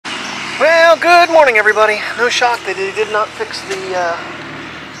Well, good morning, everybody. No shock that they did not fix the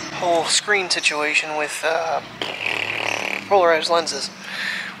whole screen situation with polarized lenses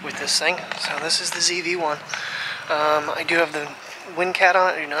with this thing. So this is the ZV one. I do have the wind cat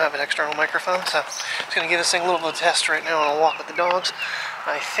on it. I do not have an external microphone, so I'm just going to give this thing a little bit of a test right now on a walk with the dogs.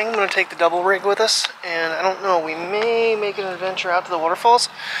 I think I'm going to take the double rig with us, and I don't know, we may make an adventure out to the waterfalls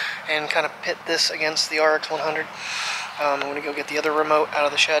and kind of pit this against the RX100. I'm going to go get the other remote out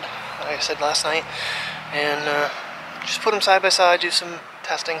of the shed, like I said last night, and just put them side by side, do some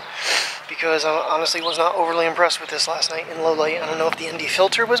testing, because I honestly was not overly impressed with this last night in low light. I don't know if the ND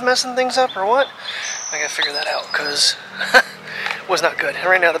filter was messing things up or what. I gotta figure that out, because it was not good. And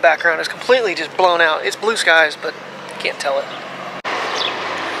right now the background is completely just blown out. It's blue skies, but you can't tell it.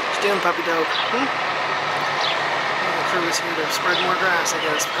 Damn puppy dog. The crew is here to spread more grass, I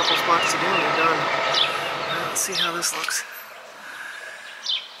guess. A couple spots to do and we're done. Let's see how this looks.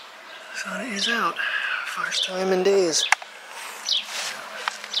 Sun is out. First time in days.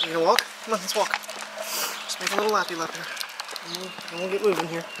 You gonna walk? Come on, let's walk. Just make a little lappy lap here. And we'll get moving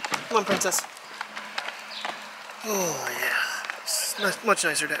here. Come on, princess. Oh, yeah. It's much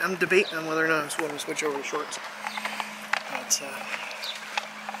nicer day. I'm debating on whether or not I'm going to switch over to shorts. But,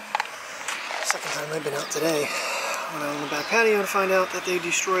 second time I've been out today. Went out on the back patio to find out that they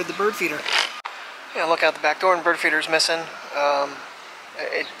destroyed the bird feeder. Yeah, look out the back door and bird feeder's missing.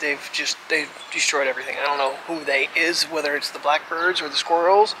 They've destroyed everything. I don't know who they is, whether it's the blackbirds or the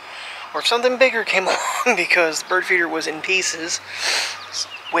squirrels, or if something bigger came along, because the bird feeder was in pieces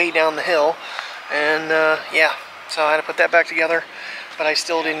way down the hill. And yeah, so I had to put that back together, but I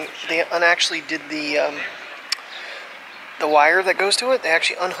still didn't. They actually did the wire that goes to it. They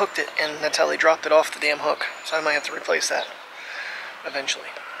actually unhooked it, and that's how they dropped it off the damn hook. So I might have to replace that eventually.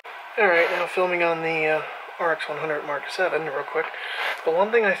 Alright, now filming on the RX100 Mark VII real quick. The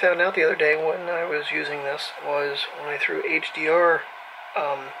one thing I found out the other day when I was using this was when I threw HDR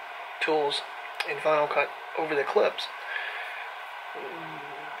tools in Final Cut over the clips,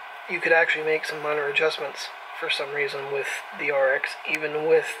 you could actually make some minor adjustments for some reason with the RX, even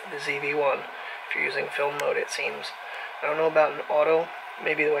with the ZV one. If you're using film mode, it seems. I don't know about an auto.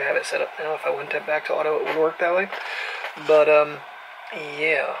 Maybe the way I have it set up now, if I went back to auto, it would work that way. But,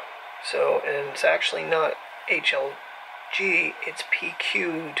 yeah. So, and it's actually not HLG, it's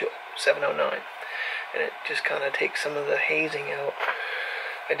PQ to 709. And it just kind of takes some of the hazing out.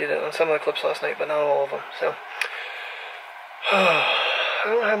 I did it on some of the clips last night, but not all of them. So, I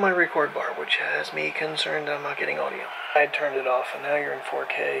don't have my record bar, which has me concerned I'm not getting audio. I turned it off, and now you're in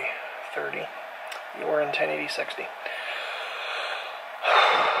 4K 30. You were in 1080 60.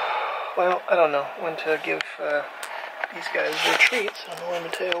 Well, I don't know when to give these guys their treats. I don't know where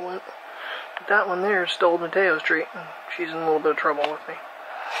Mateo went. But that one there stole Mateo's treat. She's in a little bit of trouble with me.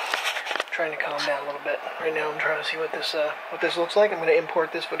 I'm trying to calm down a little bit. Right now I'm trying to see what this looks like. I'm going to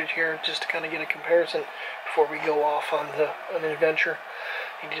import this footage here just to kind of get a comparison before we go off on an adventure.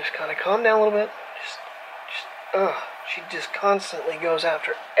 You just kind of calm down a little bit. She just constantly goes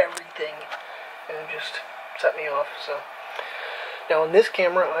after everything, and it just set me off. So now on this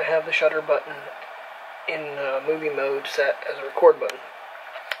camera, I have the shutter button in movie mode set as a record button.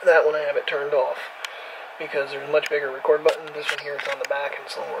 That one I have it turned off because there's a much bigger record button. This one here is on the back and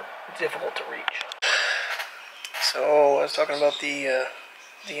it's a little more difficult to reach. So I was talking about the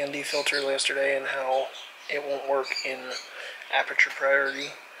ND filter yesterday and how it won't work in aperture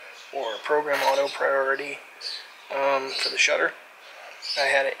priority or program auto priority for the shutter. I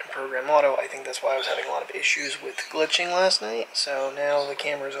had it in program auto. I think that's why I was having a lot of issues with glitching last night. So now the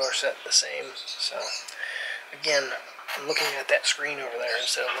cameras are set the same. So again, I'm looking at that screen over there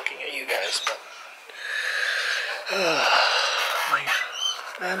instead of looking at you guys. But my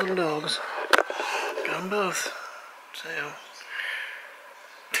bad little dogs. Got them both. So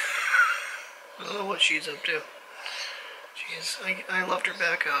I don't know what she's up to. I left her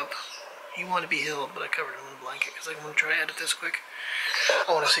back up. He wanted to be healed, but I covered him in a blanket because I'm going to try to edit this quick.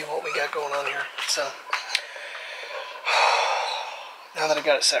 I want to see what we got going on here. So, now that I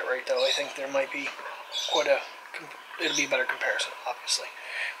got it set right, though, I think there might be it'll be a better comparison, obviously.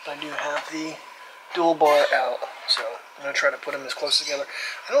 But I do have the dual bar out, so I'm going to try to put them as close together.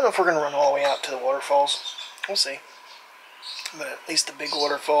 I don't know if we're going to run all the way out to the waterfalls. We'll see. But at least the big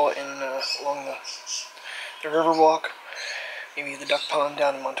waterfall along the river walk. Maybe the duck pond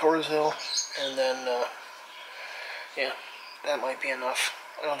down in Montora's Hill, and then, yeah, that might be enough.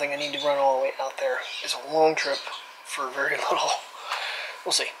 I don't think I need to run all the way out there. It's a long trip for very little.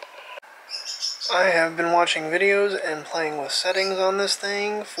 We'll see. I have been watching videos and playing with settings on this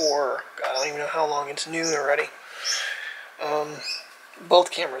thing for, God, I don't even know how long. It's noon already.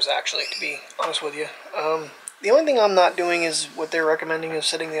 Both cameras, actually, to be honest with you. The only thing I'm not doing is what they're recommending is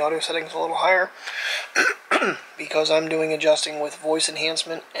setting the audio settings a little higher because I'm doing adjusting with voice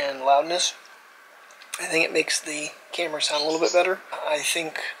enhancement and loudness. I think it makes the camera sound a little bit better. I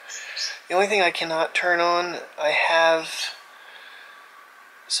think the only thing I cannot turn on, I have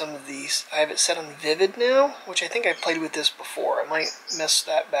some of these. I have it set on vivid now, which I think I played with this before. I might mess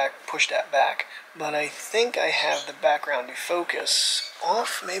that back, push that back. But I think I have the background defocus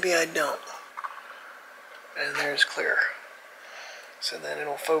off. Maybe I don't. And there's clear. So then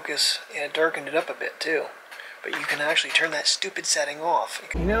it'll focus, and it darkened it up a bit too. But you can actually turn that stupid setting off.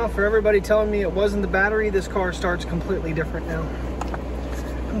 You know, for everybody telling me it wasn't the battery, this car starts completely different now.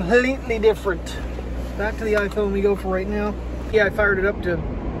 Completely different. Back to the iPhone we go for right now. Yeah, I fired it up to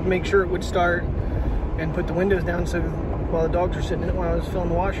make sure it would start and put the windows down so while the dogs are sitting in it while I was filling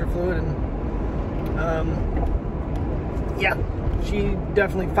the washer fluid. And yeah, she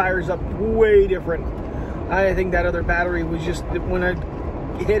definitely fires up way different. I think that other battery was just, when I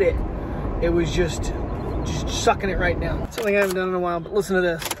hit it, it was just sucking it right down. Something I haven't done in a while, but listen to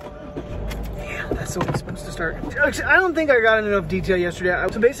this. Yeah, that's the way it's supposed to start. Actually, I don't think I got enough detail yesterday.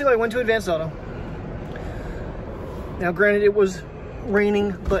 So basically I went to Advanced Auto. Now granted, it was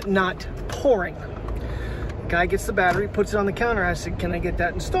raining, but not pouring. The guy gets the battery, puts it on the counter. I said, can I get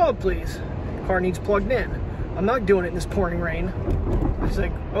that installed, please? The car needs plugged in. I'm not doing it in this pouring rain. He's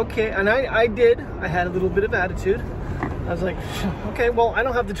like, okay, and I did. I had a little bit of attitude. I was like, okay, well, I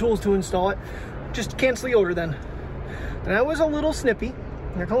don't have the tools to install it. Just cancel the order then. And I was a little snippy,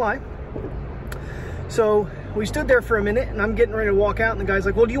 not gonna lie. So we stood there for a minute, and I'm getting ready to walk out, and the guy's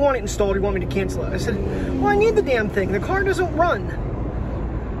like, well, do you want it installed or do you want me to cancel it? I said, well, I need the damn thing. The car doesn't run.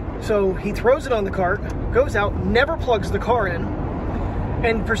 So he throws it on the cart, goes out, never plugs the car in,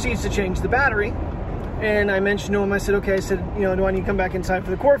 and proceeds to change the battery. And I mentioned to him, I said, okay, I said, you know, do I need to come back inside for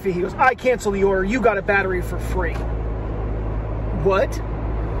the core fee? He goes, I cancel the order. You got a battery for free. What?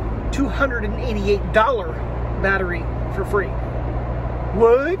 $288 battery for free.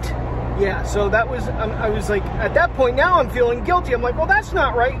 What? Yeah, so that was, I was like, at that point, now I'm feeling guilty. I'm like, well, that's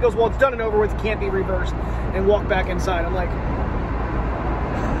not right. He goes, well, it's done and over with. It can't be reversed. And walk back inside. I'm like,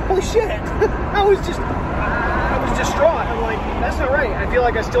 holy shit. I was distraught. I'm like, that's not right. I feel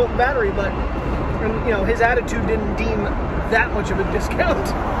like I stole the battery, but, and, you know, his attitude didn't deem that much of a discount.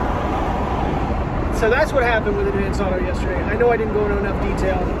 So that's what happened with Advanced Auto yesterday. I know I didn't go into enough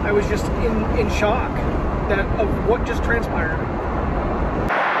detail. I was just in shock of what just transpired.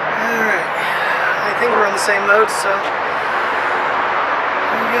 Alright, I think we're on the same mode, so there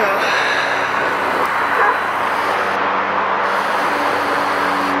we go.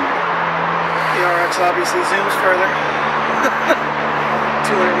 The RX obviously zooms further.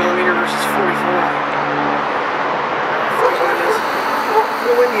 200mm versus 44. That's what it is. A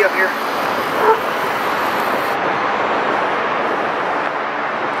little windy up here.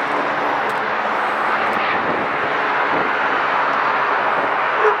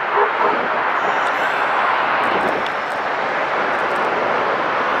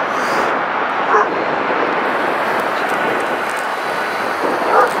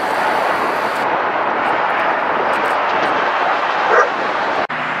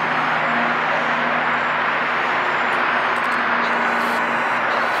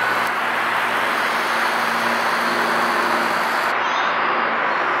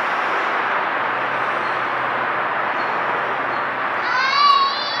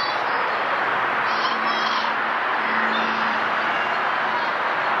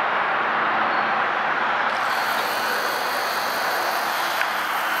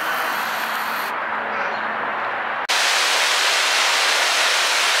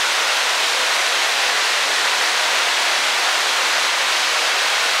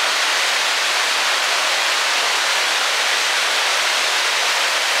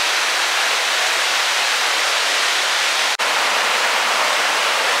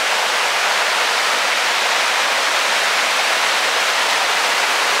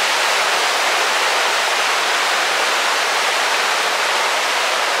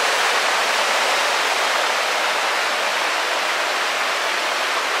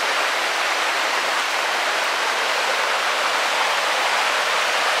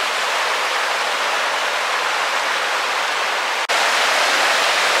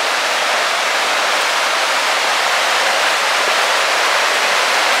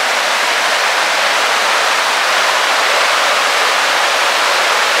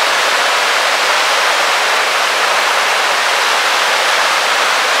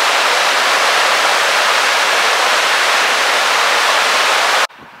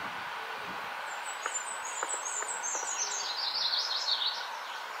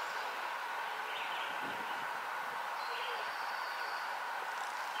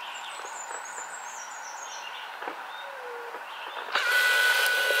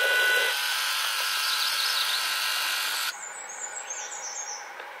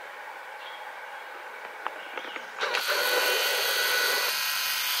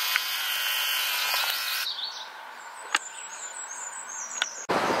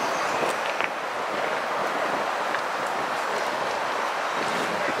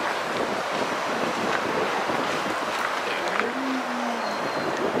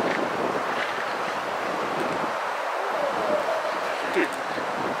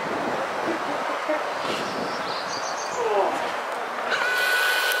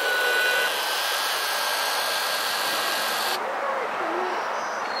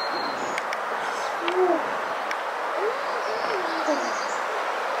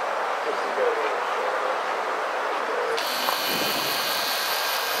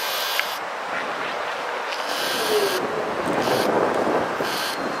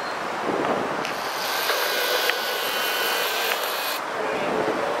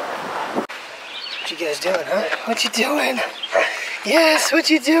 guys doing, huh? What you doing? Yes, what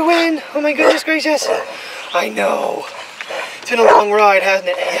you doing? Oh my goodness gracious. I know. It's been a long ride, hasn't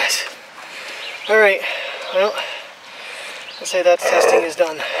it? Yes. Alright, well, I'd say that testing is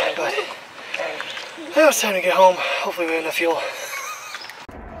done, but now it's time to get home. Hopefully we have enough fuel.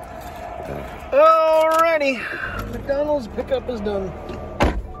 Alrighty, McDonald's pickup is done.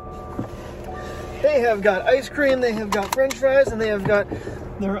 They have got ice cream, they have got french fries, and they have got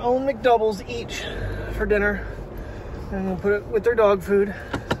their own McDoubles each for dinner. And we'll put it with their dog food.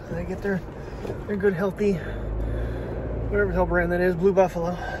 They get their good healthy, whatever the hell brand that is, Blue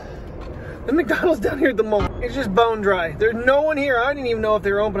Buffalo. The McDonald's down here at the mall, it's just bone dry. There's no one here. I didn't even know if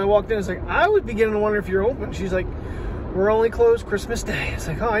they were open. I walked in, it's like, I was beginning to wonder if you're open. She's like, we're only closed Christmas Day. It's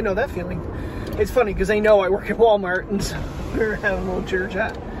like, oh, I know that feeling. It's funny because they know I work at Walmart, and so we were having a little chitter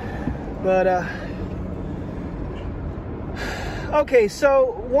chat. But, okay,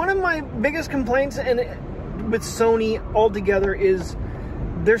 so one of my biggest complaints with Sony altogether is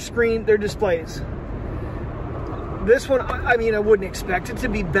their displays. This one, I mean, I wouldn't expect it to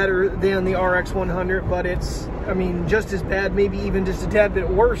be better than the RX100, but it's, I mean, just as bad, maybe even just a tad bit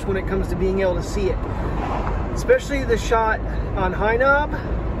worse when it comes to being able to see it. Especially the shot on high knob.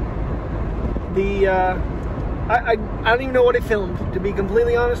 I don't even know what it filmed, to be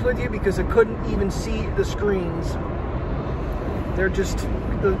completely honest with you, because I couldn't even see the screens. They're just,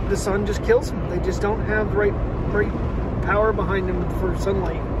 the sun just kills them. They just don't have the right power behind them for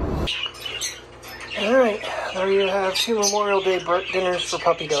sunlight. Alright, there you have 2 Memorial Day dinners for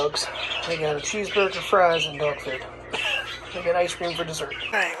puppy dogs. They got a cheeseburger, fries, and dog food. They get ice cream for dessert.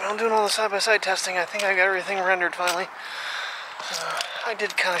 Alright, well, I'm doing all the side-by-side testing. I think I got everything rendered finally. I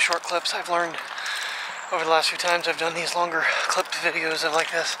did kind of short clips. I've learned over the last few times I've done these longer clipped videos of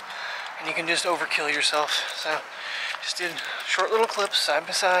like this, and you can just overkill yourself. So, just did short little clips side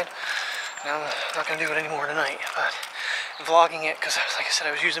by side. Now I'm not going to do it anymore tonight, but vlogging it, because like I said,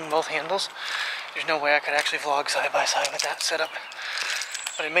 I was using both handles. There's no way I could actually vlog side by side with that setup.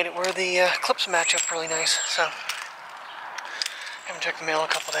 But it made it where the clips match up really nice. So, haven't checked the mail in a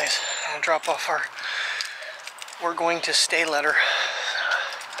couple days. And drop off our "we're going to stay" letter.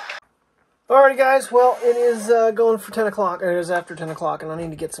 Alrighty guys, well, it is going for 10 o'clock, or it is after 10 o'clock, and I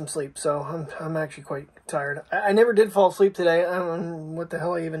need to get some sleep, so I'm actually quite tired. I never did fall asleep today. I don't know what the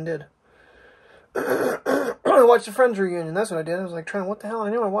hell I even did. I watched the Friends reunion, that's what I did. I was like, trying, what the hell? I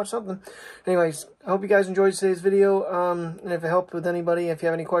know I watched something. Anyways, I hope you guys enjoyed today's video, and if it helped with anybody, if you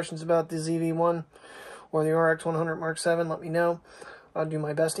have any questions about the ZV-1 or the RX100 Mark VII, let me know. I'll do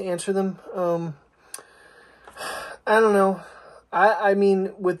my best to answer them. I don't know. I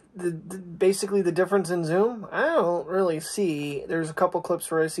mean, with basically the difference in zoom, I don't really see. There's a couple clips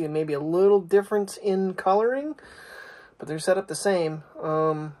where I see maybe a little difference in coloring, but they're set up the same.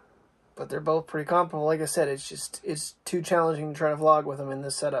 But they're both pretty comparable. Like I said, it's too challenging to try to vlog with them in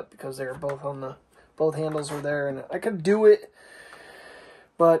this setup because they're both on both handles are there, and I could do it,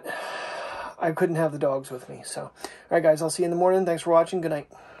 but I couldn't have the dogs with me. So, all right, guys, I'll see you in the morning. Thanks for watching. Good night.